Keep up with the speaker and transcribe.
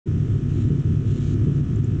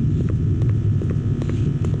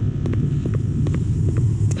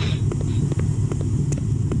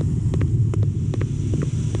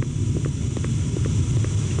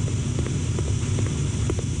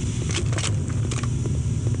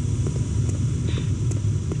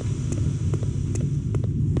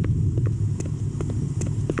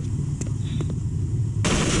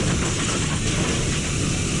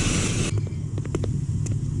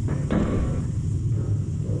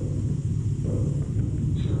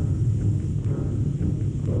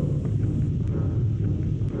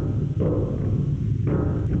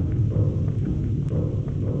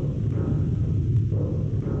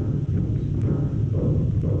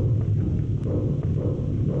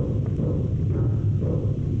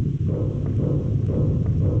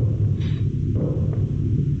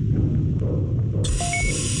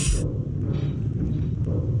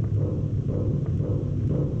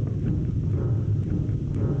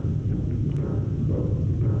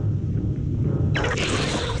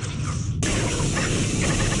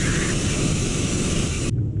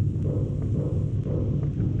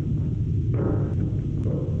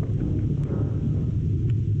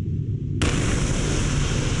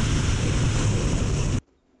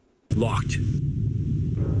Locked.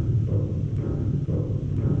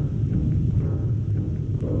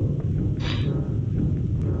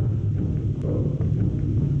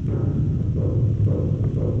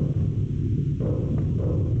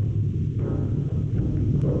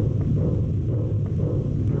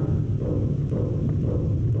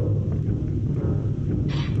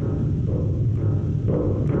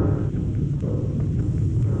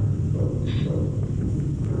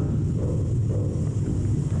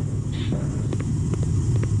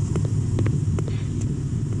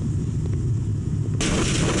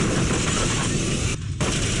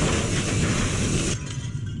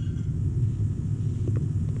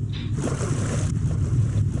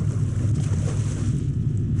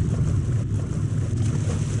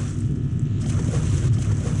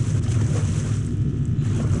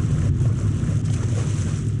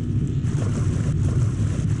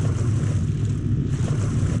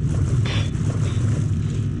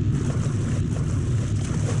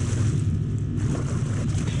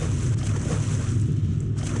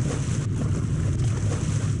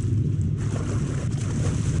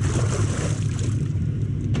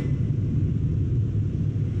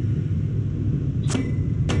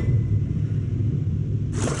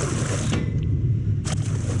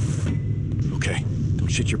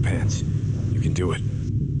 Shit your pants. You can do it.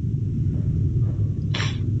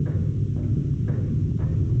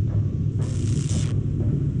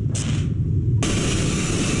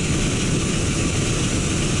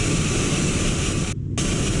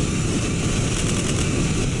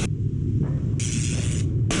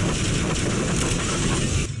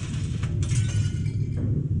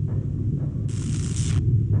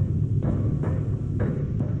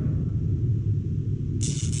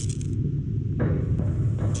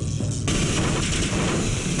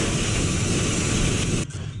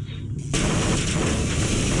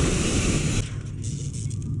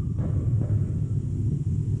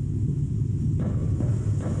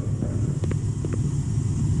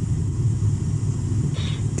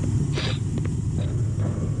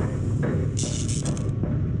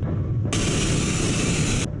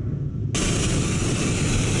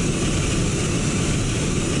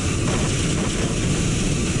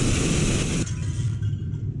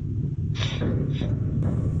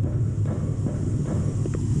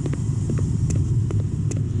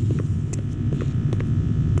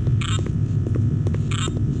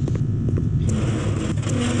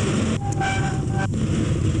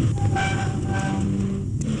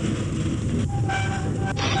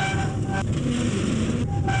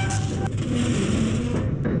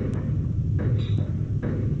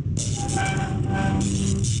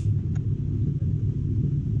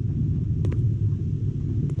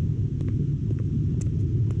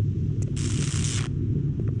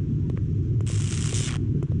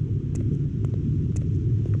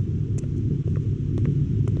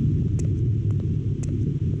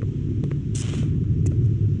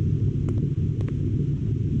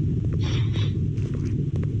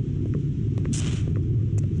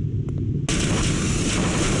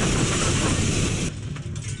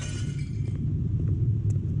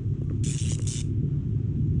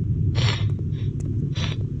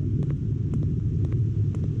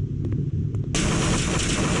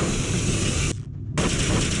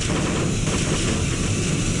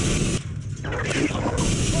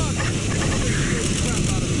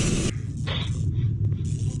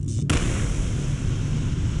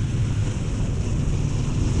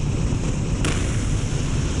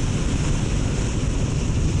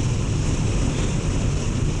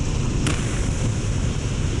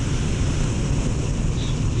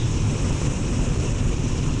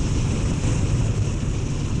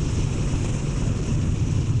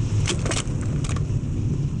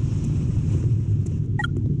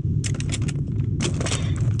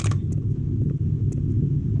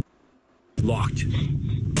 Locked.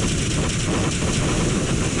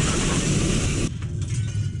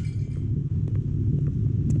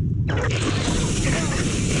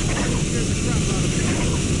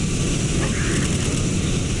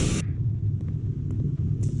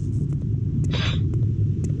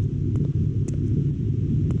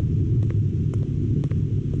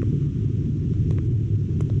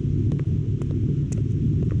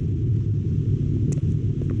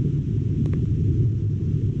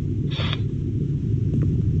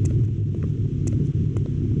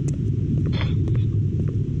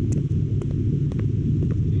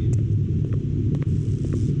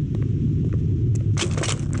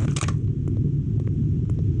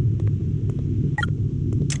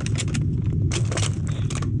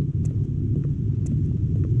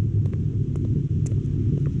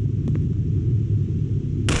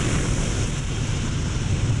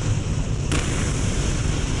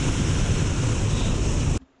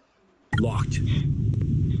 Locked.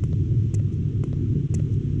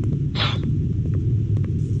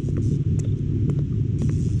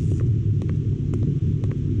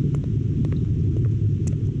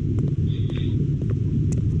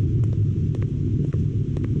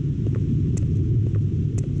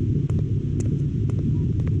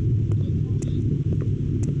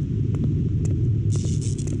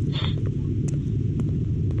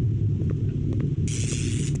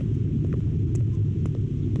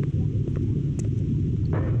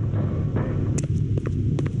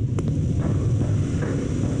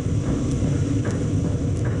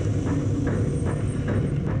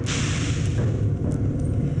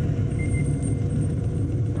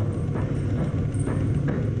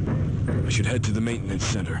 I should head to the maintenance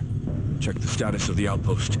center. Check the status of the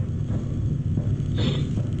outpost.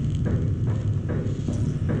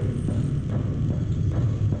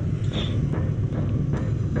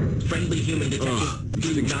 Friendly human detected.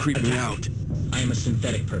 These things creep me out. I am a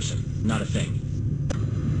synthetic person, not a thing.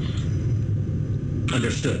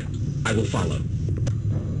 Understood. I will follow.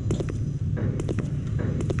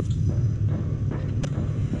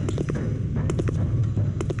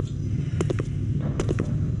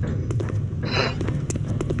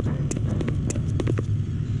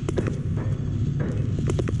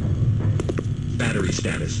 Battery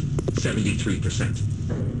status, 73%.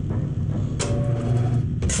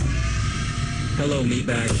 Hello,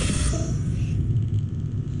 meatbag.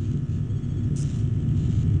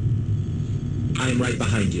 I am right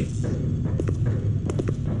behind you.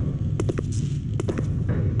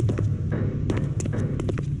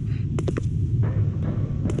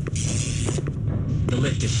 The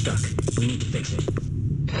lift is stuck. We need to fix it.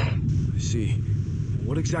 I see.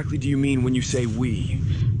 What exactly do you mean when you say we?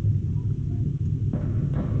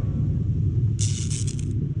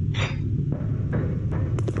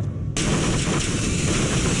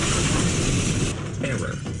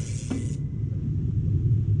 Error.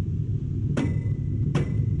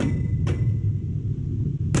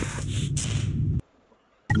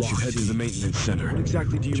 You should head to the maintenance center. What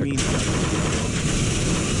exactly do you mean?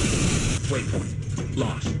 Waypoint.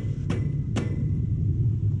 Lost.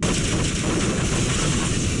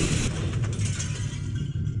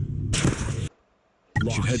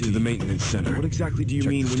 You should head to the maintenance center. What exactly do you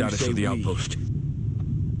mean when you say status of the outpost?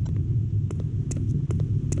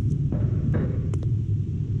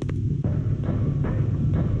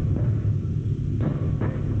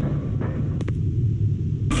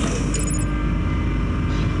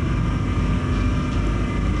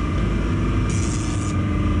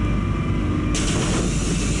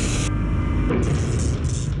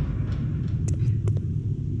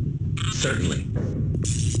 Certainly.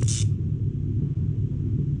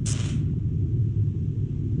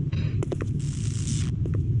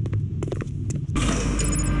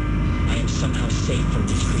 I am somehow safe from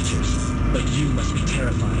these creatures, but you must be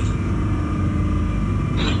terrified.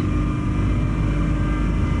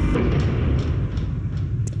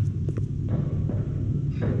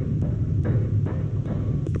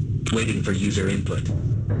 Waiting for user input.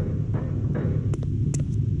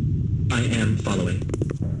 I am following.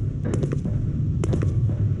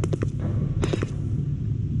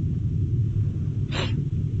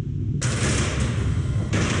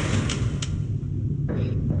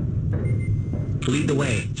 Lead the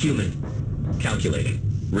way, human. Calculating.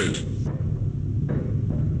 Route.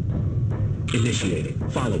 Initiating.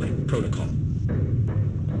 Following. Protocol.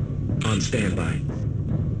 On standby.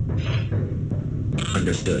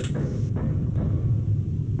 Understood.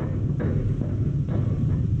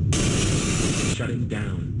 Shutting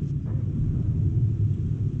down.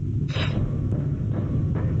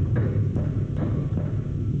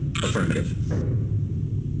 Affirmative.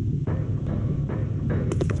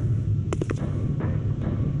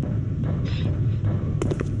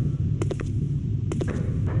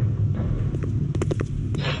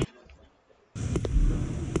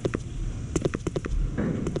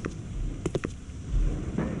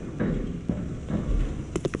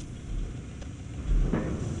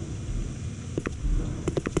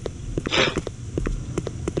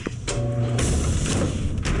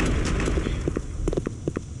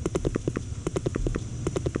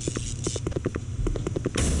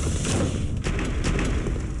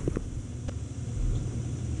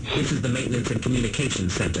 This is the Maintenance and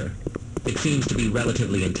Communications Center. It seems to be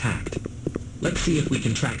relatively intact. Let's see if we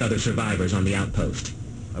can track other survivors on the outpost.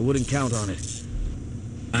 I wouldn't count on it.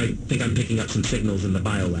 I think I'm picking up some signals in the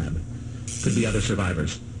biolab. Could be other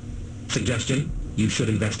survivors. Suggestion? You should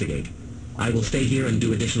investigate. I will stay here and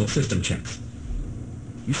do additional system checks.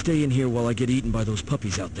 You stay in here while I get eaten by those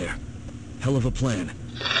puppies out there. Hell of a plan.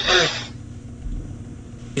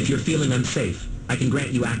 If you're feeling unsafe, I can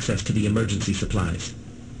grant you access to the emergency supplies.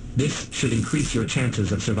 This should increase your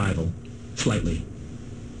chances of survival, slightly.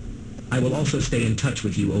 I will also stay in touch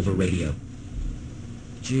with you over radio.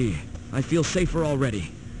 Gee, I feel safer already.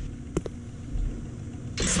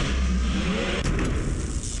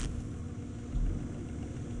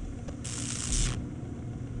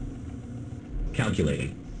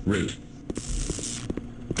 Calculating. Route.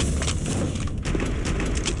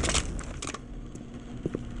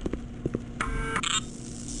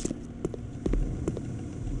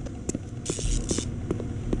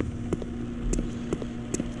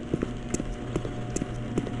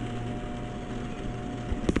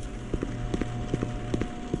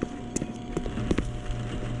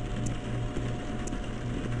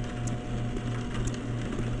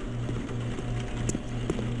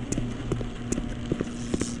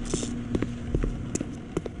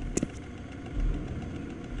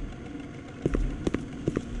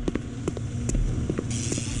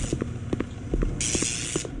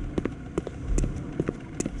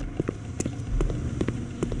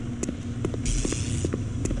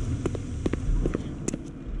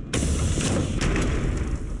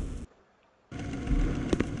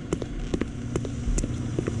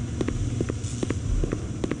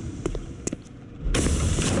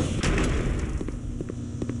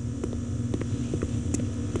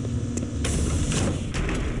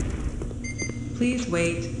 Please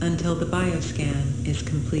wait until the bioscan is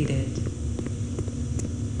completed.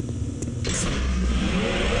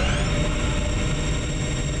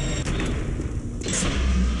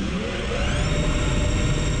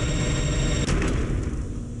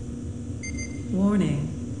 Warning.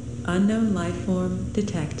 Unknown life form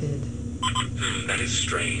detected. That is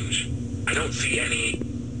strange. I don't see any...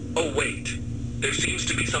 Oh wait. There seems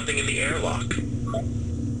to be something in the airlock.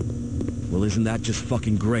 Well, isn't that just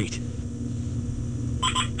fucking great?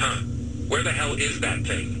 Huh. Where the hell is that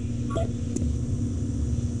thing?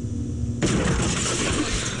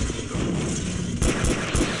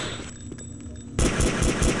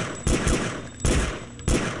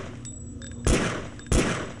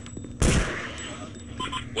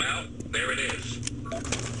 Well, there it is.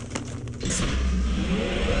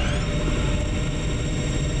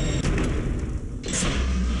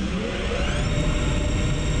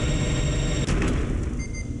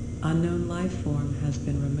 Unknown life form has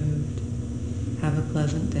been removed. Have a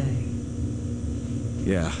pleasant day.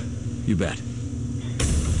 Yeah, you bet.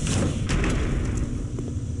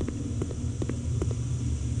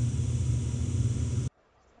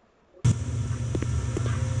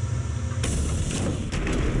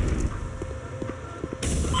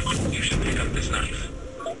 You should pick up this knife.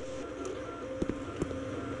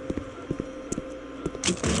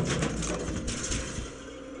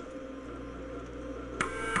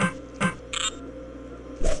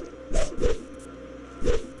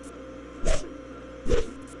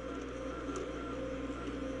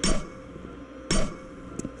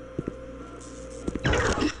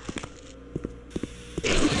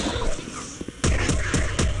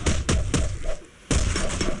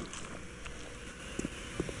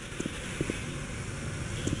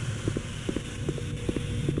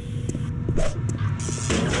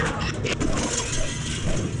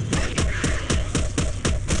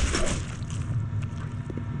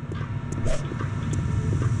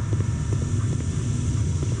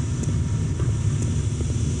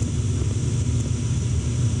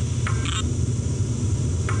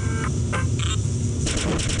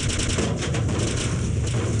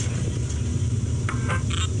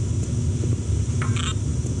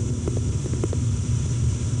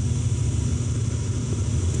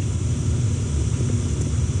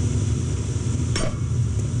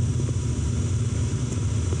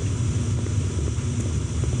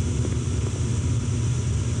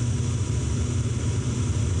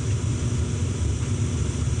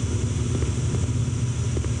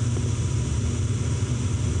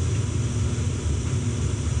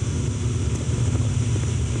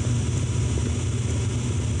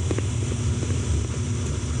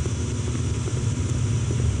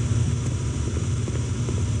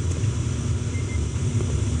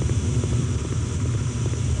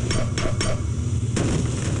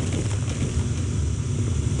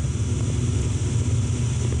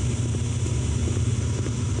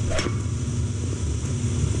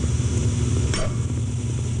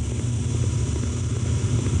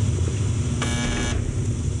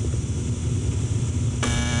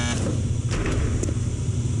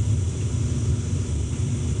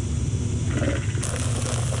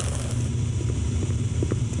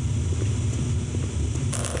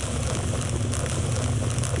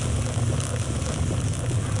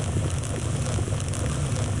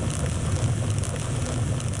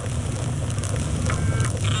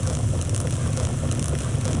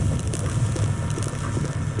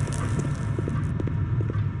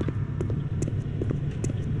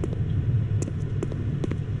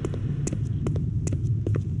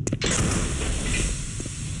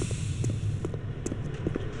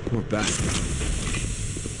 back.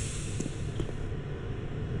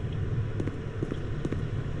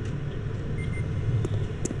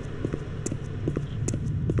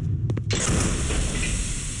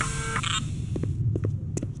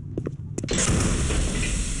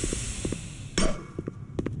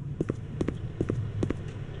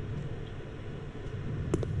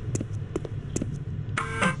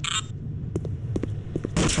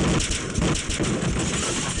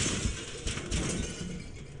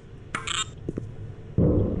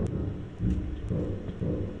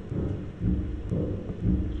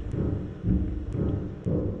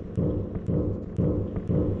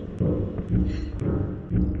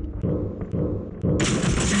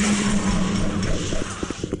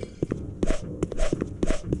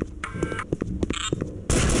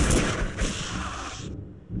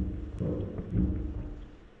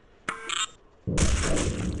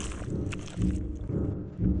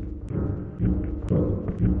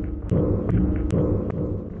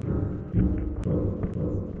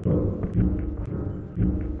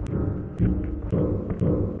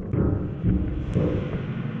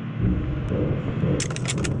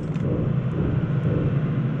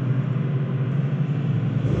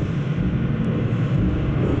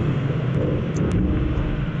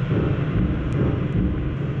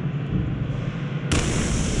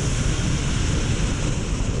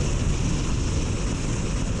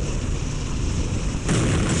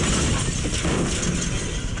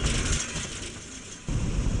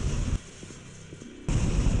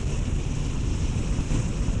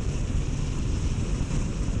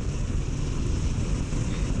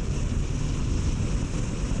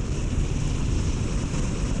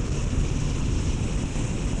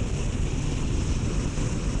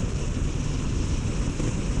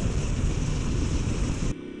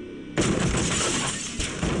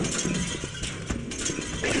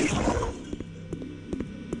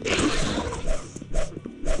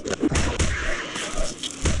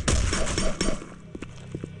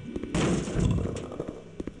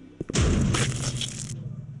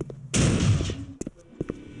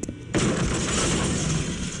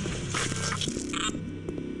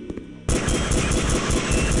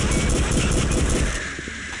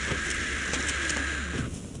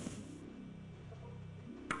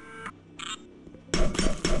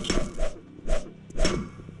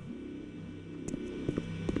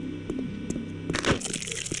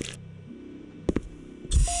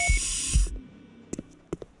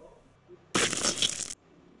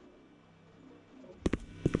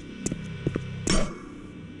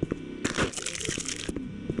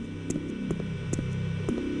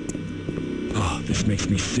 This makes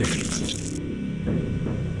me sick.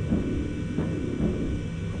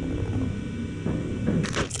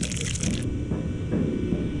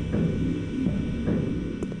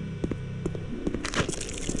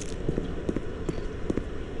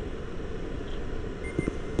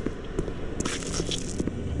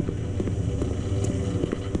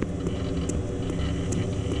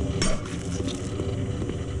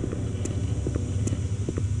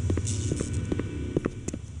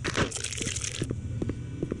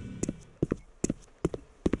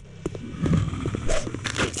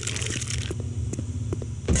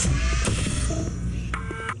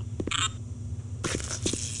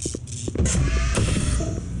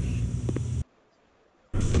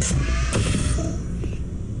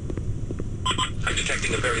 I'm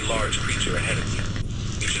detecting a very large creature ahead of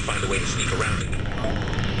you. You should find a way to sneak around it.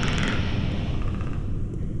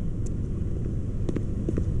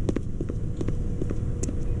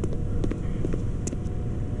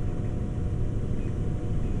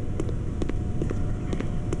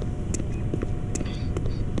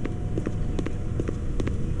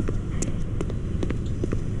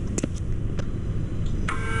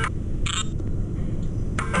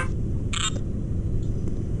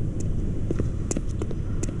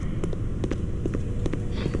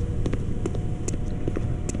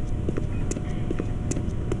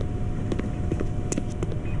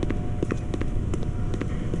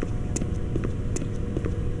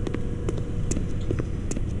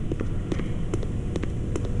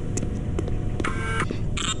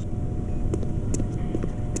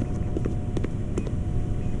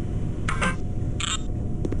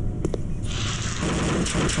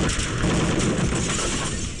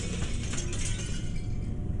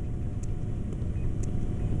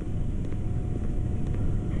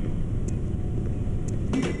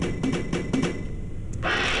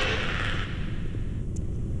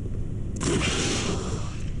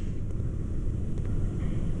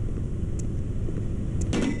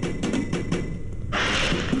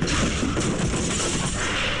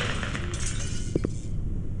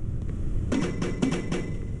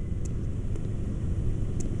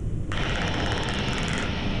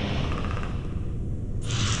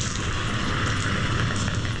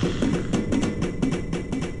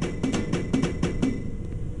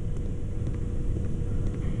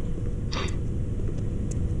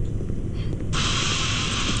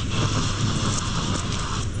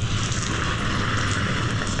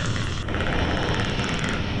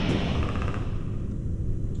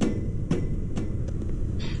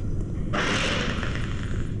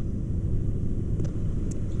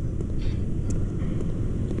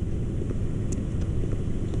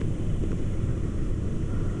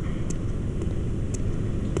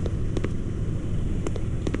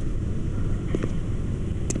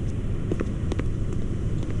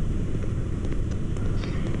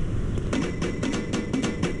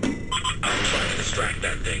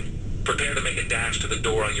 detect that thing. Prepare to make a dash to the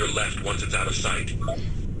door on your left once it's out of sight.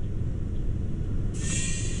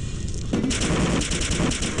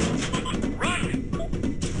 Run!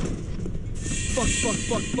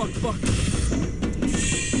 Fuck.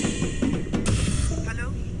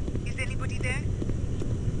 Hello? Is anybody there?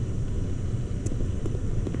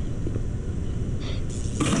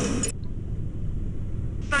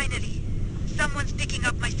 Finally, someone's picking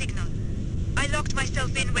up my signal. I locked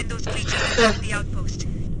myself in when those creatures attacked the outpost.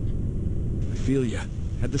 I feel ya.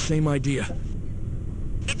 Had the same idea.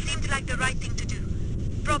 It seemed like the right thing to do.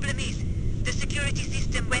 Problem is, the security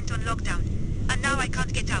system went on lockdown, and now I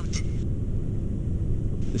can't get out.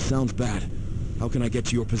 This sounds bad. How can I get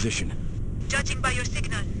to your position? Judging by your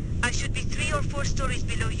signal, I should be 3 or 4 stories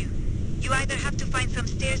below you. You either have to find some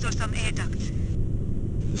stairs or some air ducts.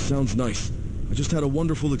 This sounds nice. I just had a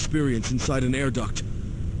wonderful experience inside an air duct.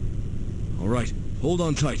 All right, hold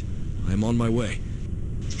on tight. I am on my way.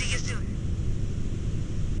 See you soon.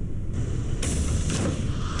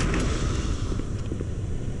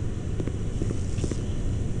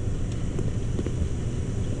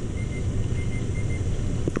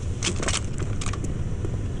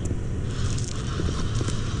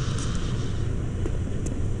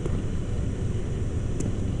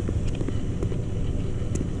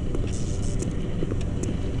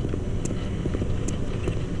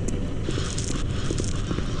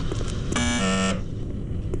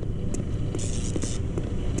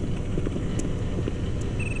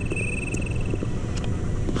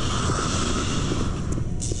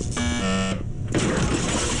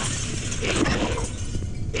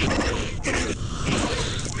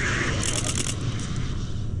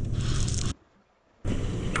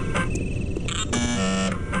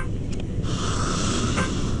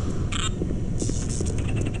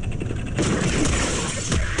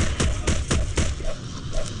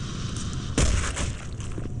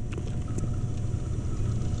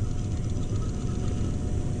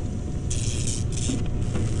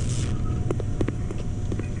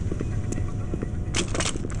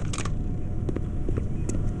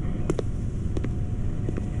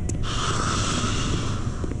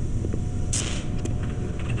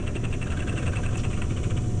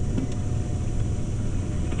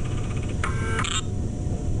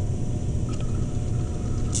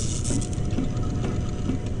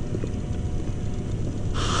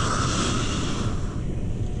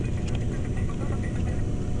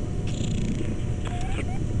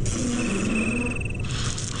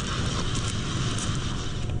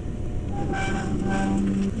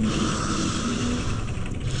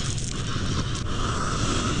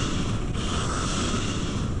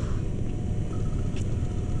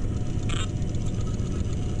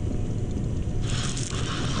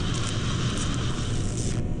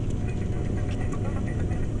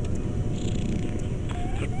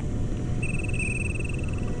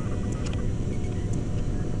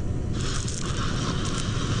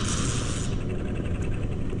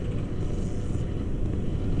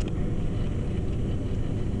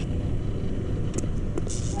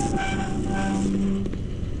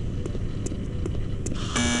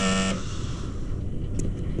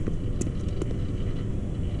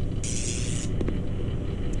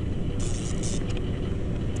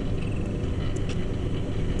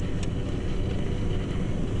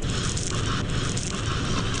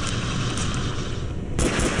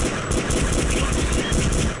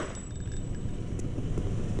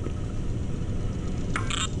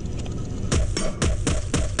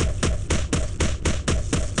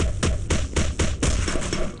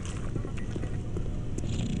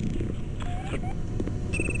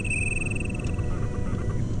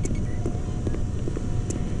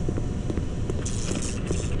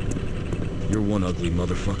 You're one ugly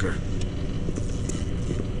motherfucker.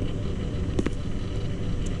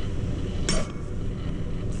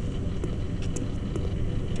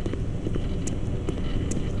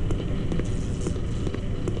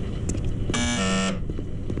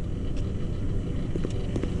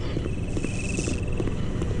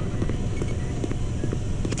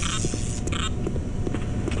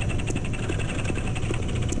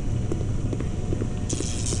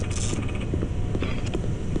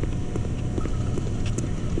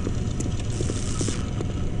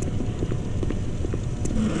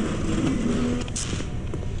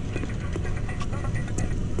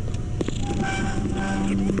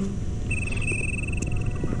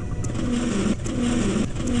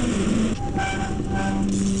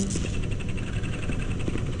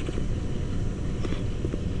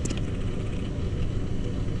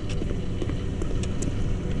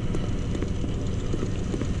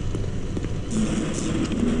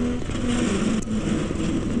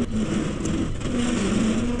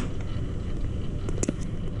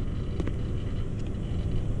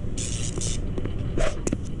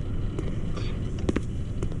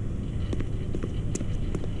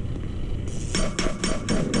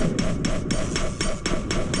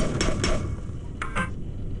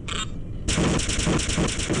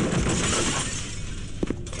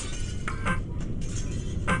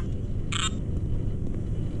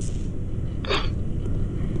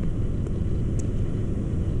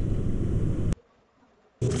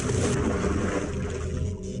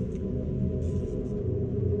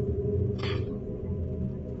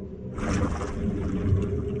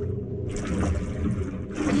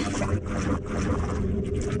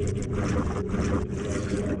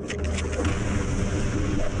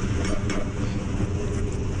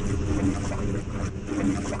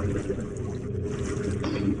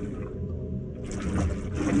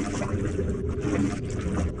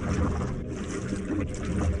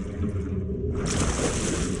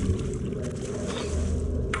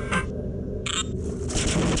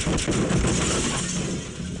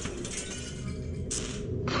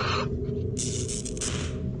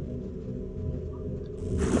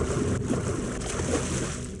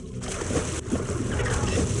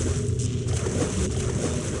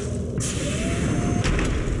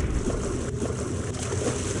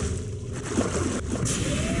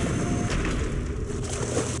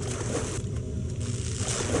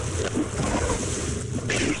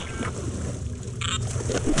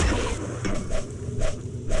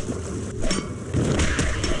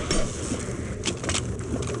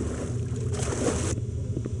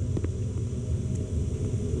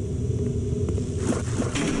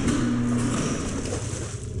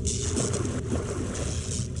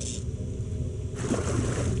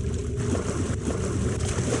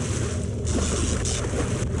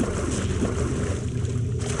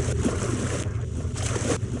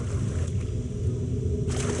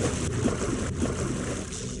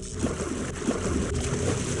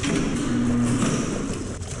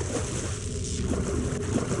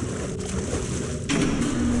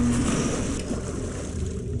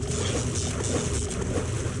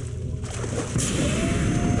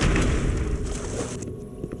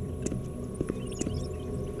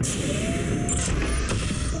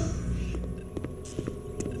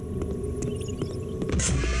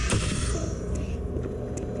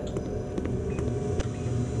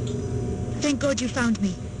 Thank God you found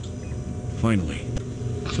me. Finally.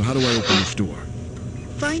 So how do I open this door?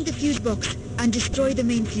 Find the fuse box and destroy the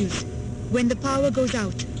main fuse. When the power goes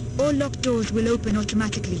out, all locked doors will open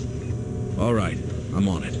automatically. All right, I'm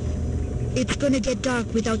on it. It's gonna get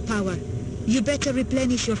dark without power. You better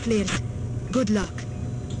replenish your flares. Good luck.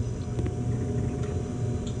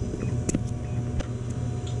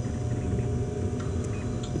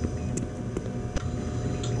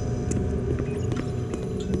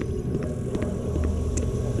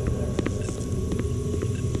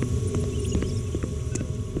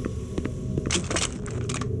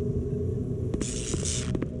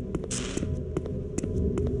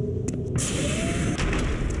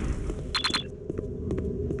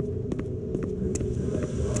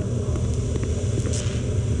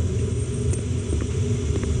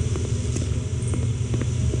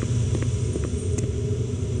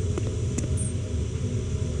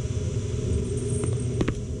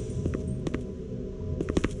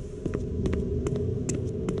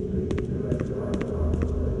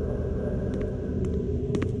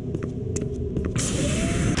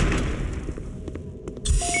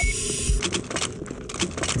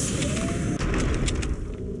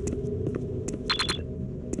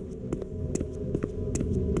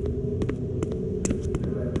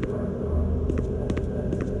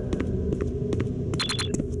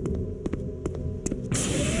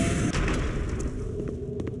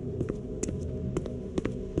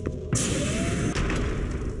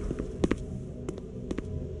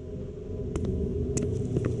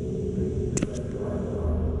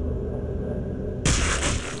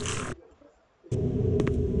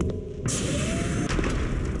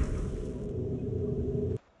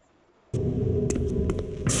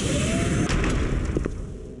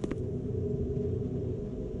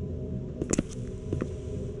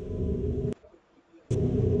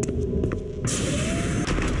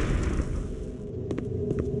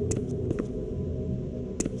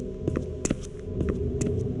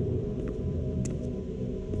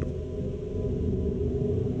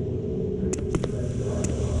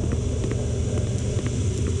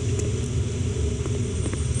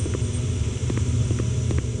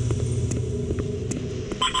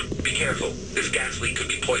 Careful, this gas leak could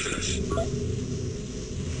be poisonous.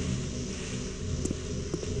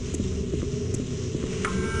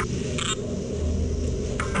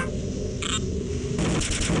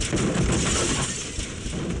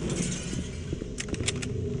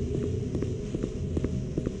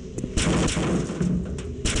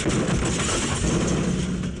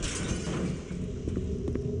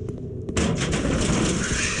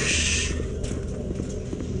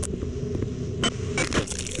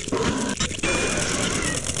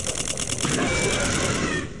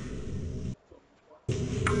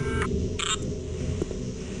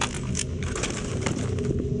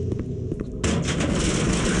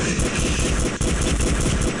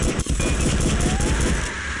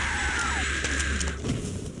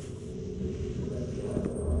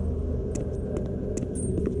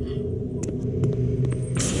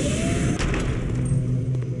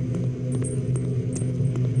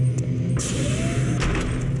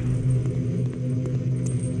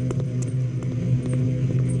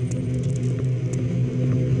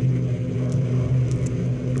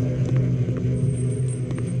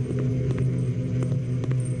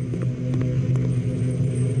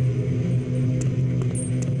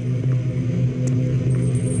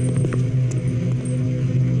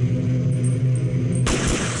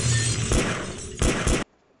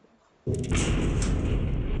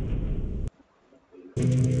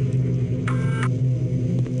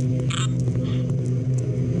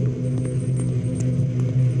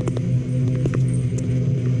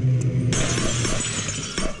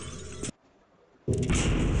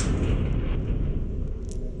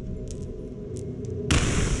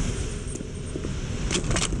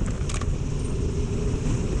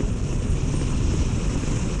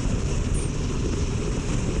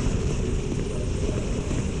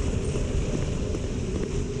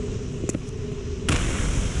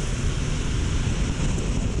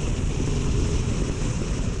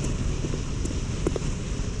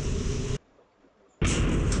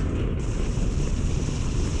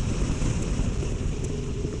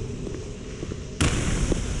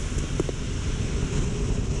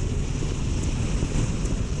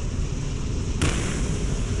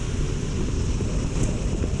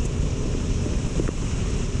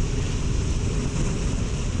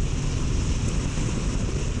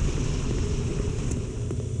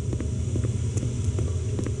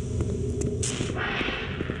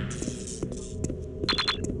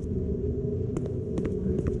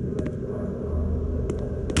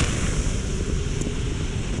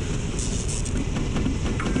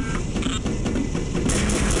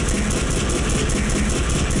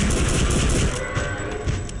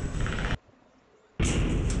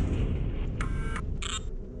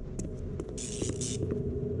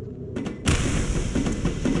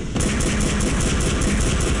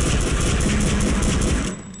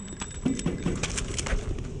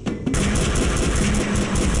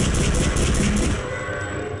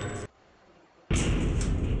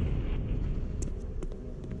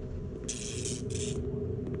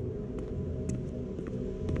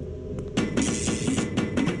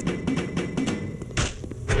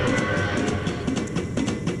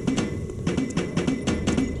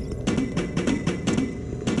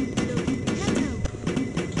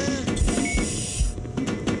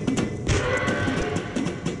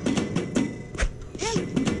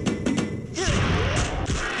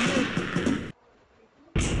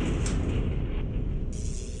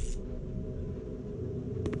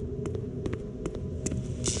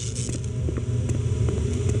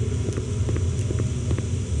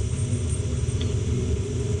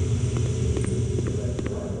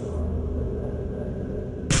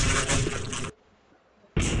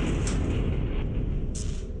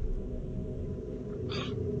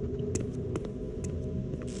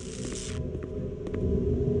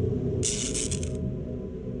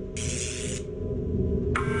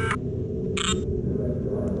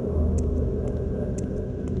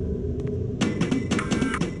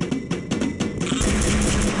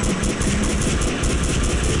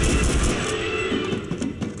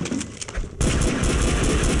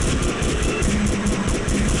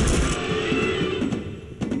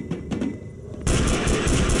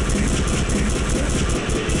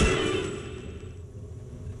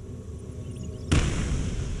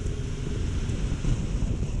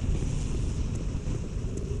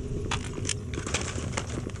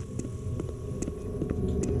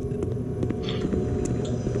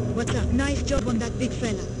 sir. Nice job on that big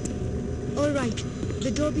fella. All right.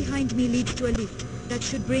 The door behind me leads to a lift. That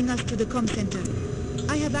should bring us to the comm center.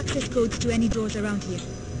 I have access codes to any doors around here.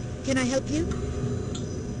 Can I help you?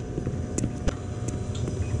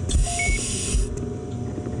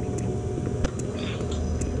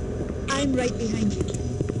 I'm right behind you.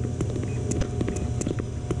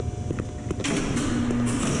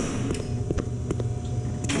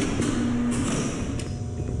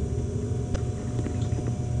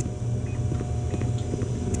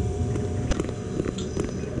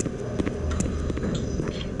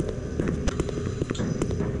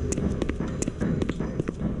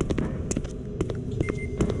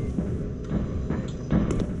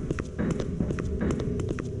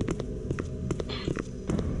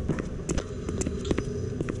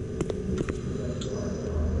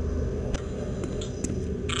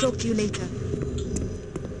 Talk to you later.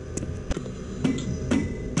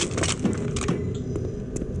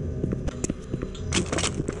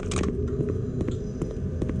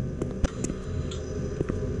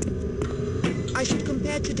 I should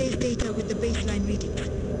compare today's data with the baseline readings.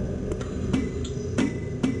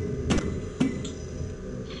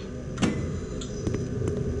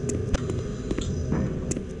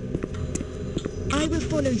 I will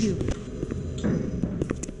follow you.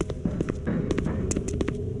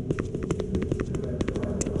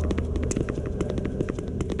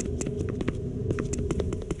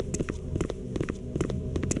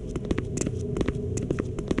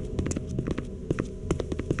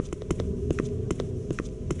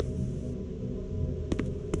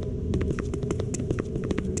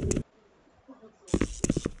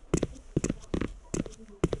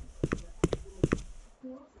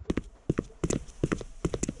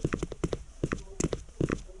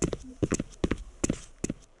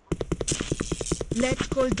 Let's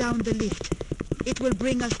call down the lift. It will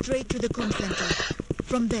bring us straight to the comm center.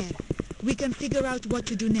 From there, we can figure out what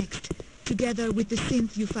to do next, together with the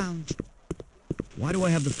synth you found. Why do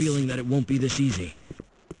I have the feeling that it won't be this easy?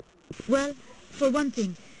 Well, for one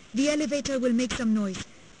thing, the elevator will make some noise,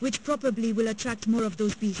 which probably will attract more of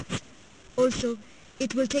those beasts. Also,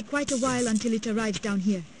 it will take quite a while until it arrives down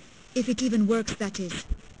here. If it even works, that is.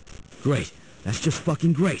 Great. That's just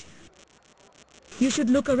fucking great. You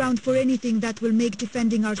should look around for anything that will make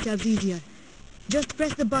defending ourselves easier. Just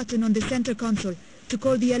press the button on the center console to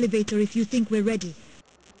call the elevator if you think we're ready.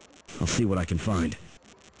 I'll see what I can find.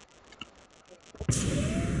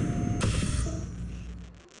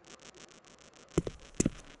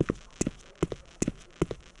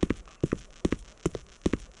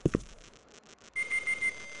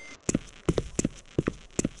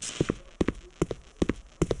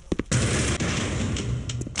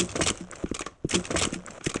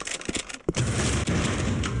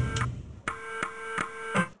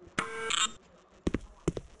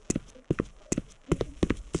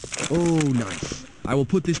 Oh, nice. I will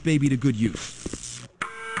put this baby to good use.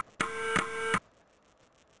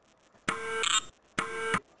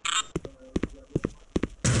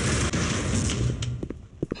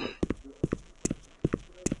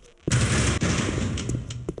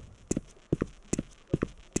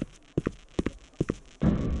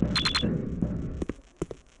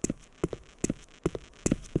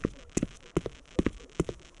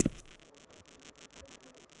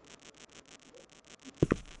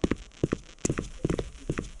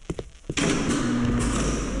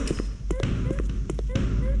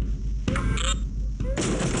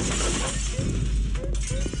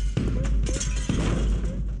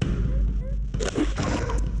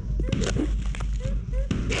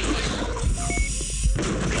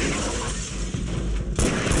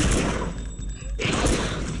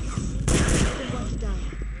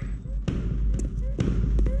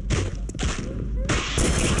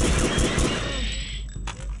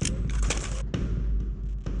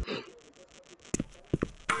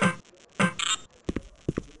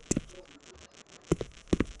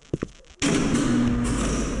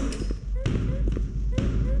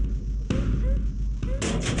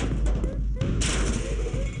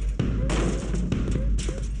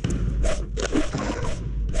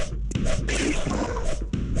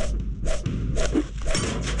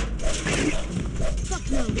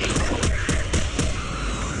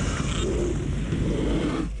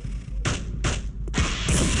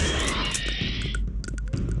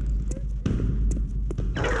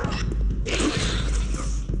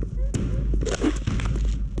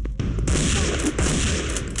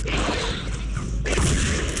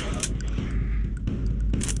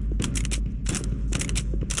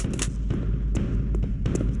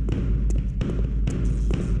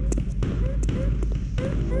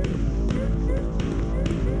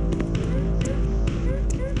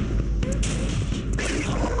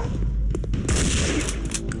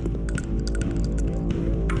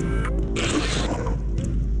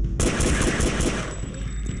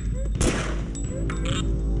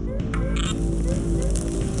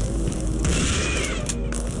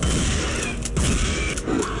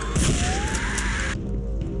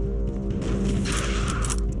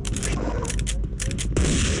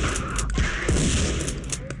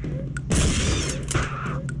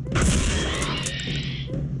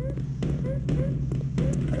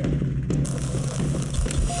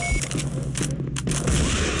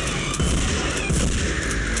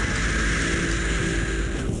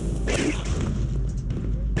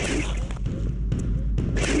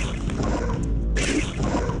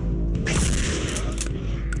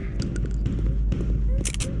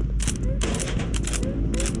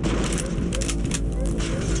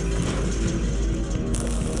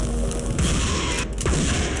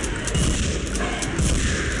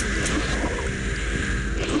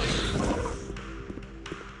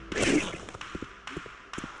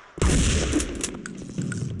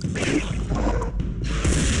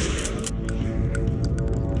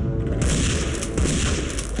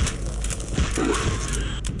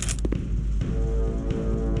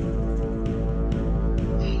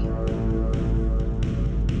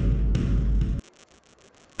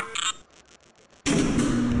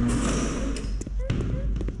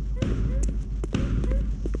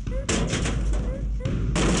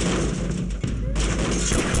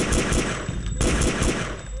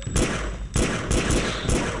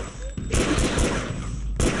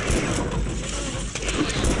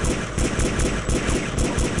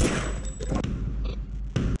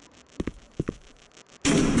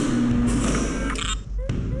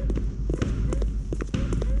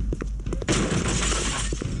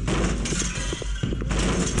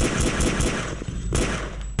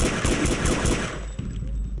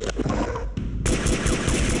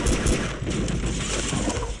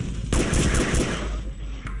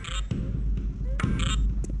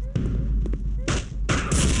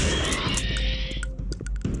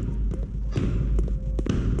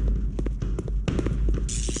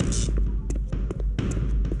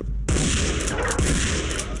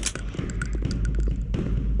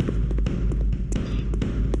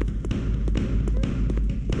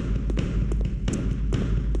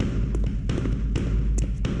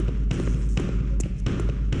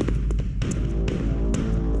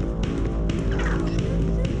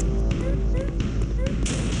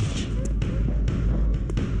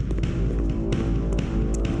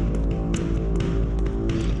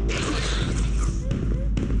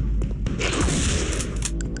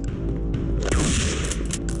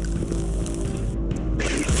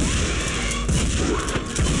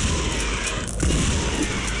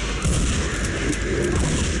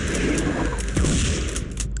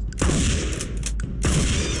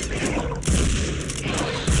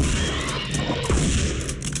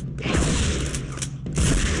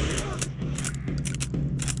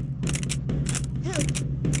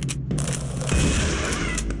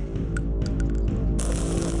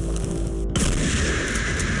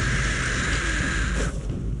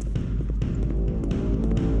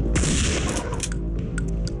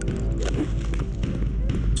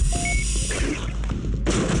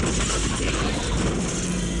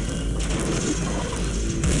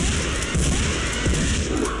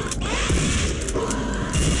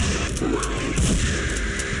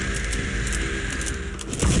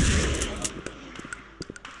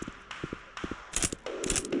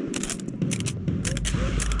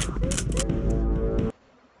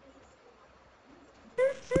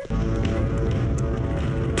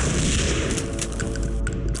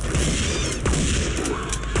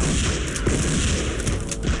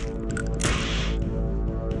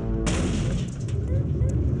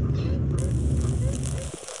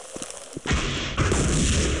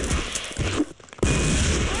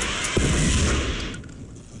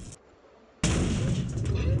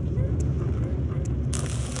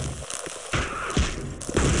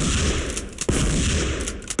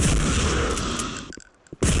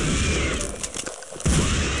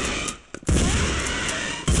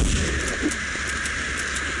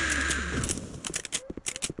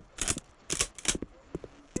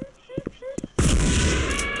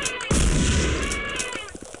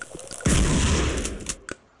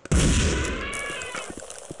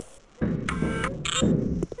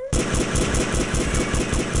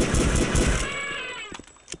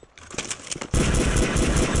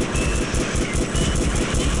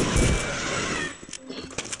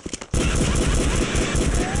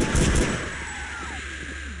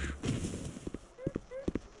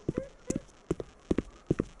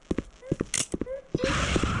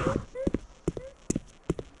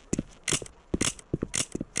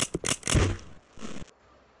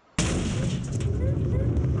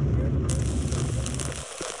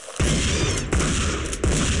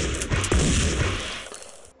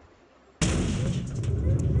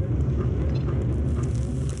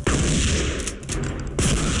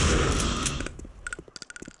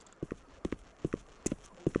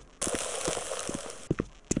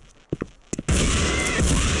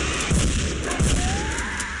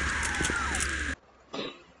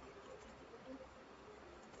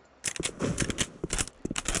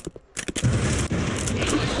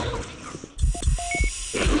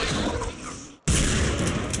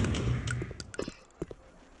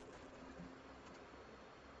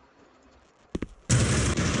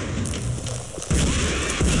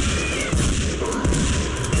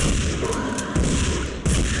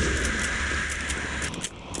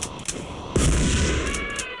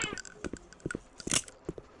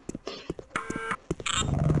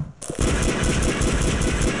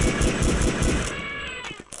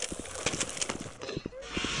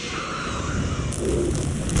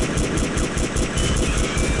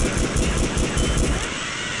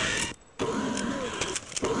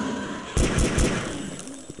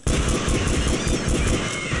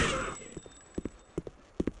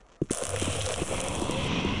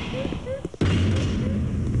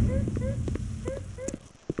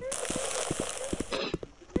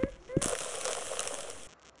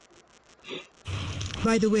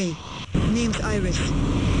 By the way, name's Iris.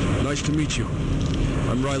 Nice to meet you.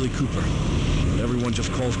 I'm Riley Cooper, but everyone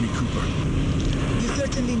just calls me Cooper. You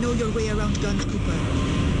certainly know your way around guns, Cooper.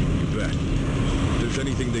 You bet. If there's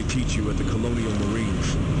anything they teach you at the Colonial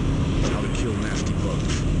Marines, it's how to kill nasty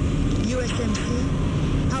bugs. USMC?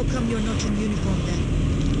 How come you're not in uniform then?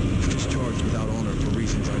 I was discharged without honor for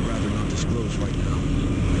reasons I'd rather not disclose right now.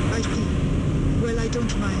 I see. Well, I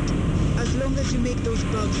don't mind, as long as you make those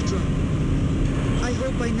bugs drop. I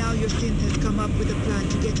hope by now your synth has come up with a plan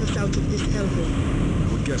to get us out of this hellhole.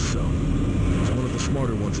 I would guess so. He's one of the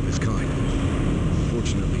smarter ones of his kind.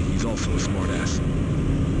 Fortunately, he's also a smartass.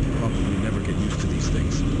 Probably never get used to these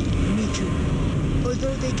things. Me too.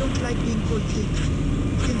 Although they don't like being called kids.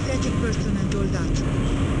 Synthetic person and all that.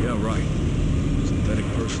 Yeah, right. Synthetic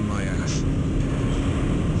person, my ass.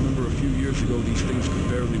 Remember a few years ago, these things could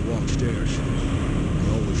barely walk stairs. They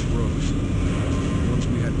always froze. Once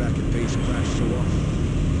we had back at base crashed so often,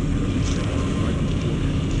 we had to reset them right in the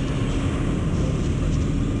forehead. We always pressed it.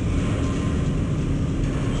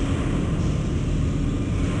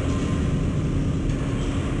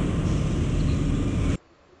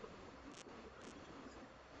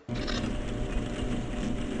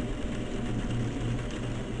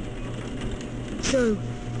 So,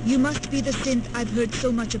 you must be the synth I've heard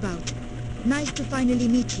so much about. Nice to finally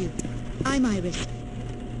meet you. I'm Iris.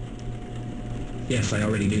 Yes, I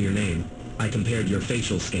already knew your name. I compared your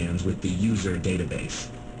facial scans with the user database.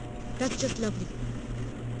 That's just lovely.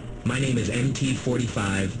 My name is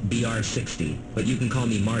MT45BR60, but you can call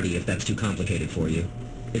me Marty if that's too complicated for you.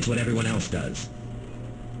 It's what everyone else does.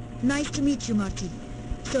 Nice to meet you, Marty.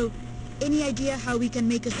 So, any idea how we can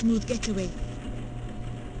make a smooth getaway?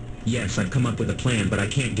 Yes, I've come up with a plan, but I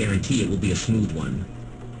can't guarantee it will be a smooth one.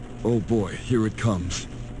 Oh boy, here it comes.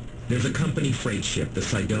 There's a company freight ship, the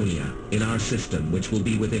Cydonia, in our system, which will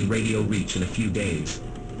be within radio reach in a few days.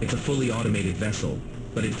 It's a fully automated vessel,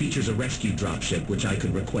 but it features a rescue dropship which I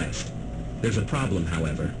could request. There's a problem,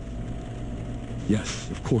 however. Yes,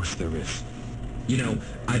 of course there is. You know,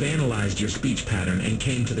 I've analyzed your speech pattern and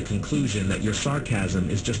came to the conclusion that your sarcasm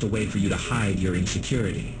is just a way for you to hide your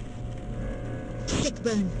insecurity. Sick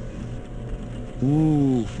burn.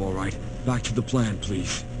 Oof, all right. Back to the plan,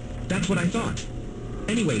 please. That's what I thought.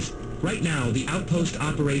 Anyways, right now the outpost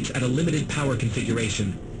operates at a limited power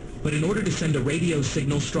configuration, but in order to send a radio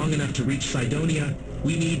signal strong enough to reach Cydonia,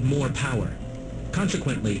 we need more power.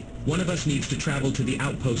 Consequently, one of us needs to travel to the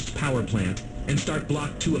outpost's power plant and start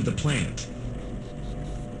Block 2 of the plant.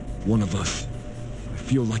 One of us. I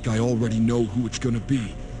feel like I already know who it's gonna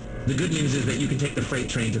be. The good news is that you can take the freight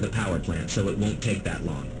train to the power plant, so it won't take that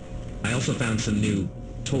long. I also found some new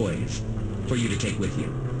toys for you to take with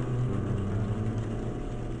you.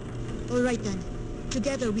 All right then.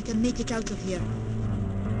 Together we can make it out of here.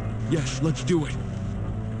 Yes, let's do it.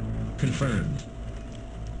 Confirmed.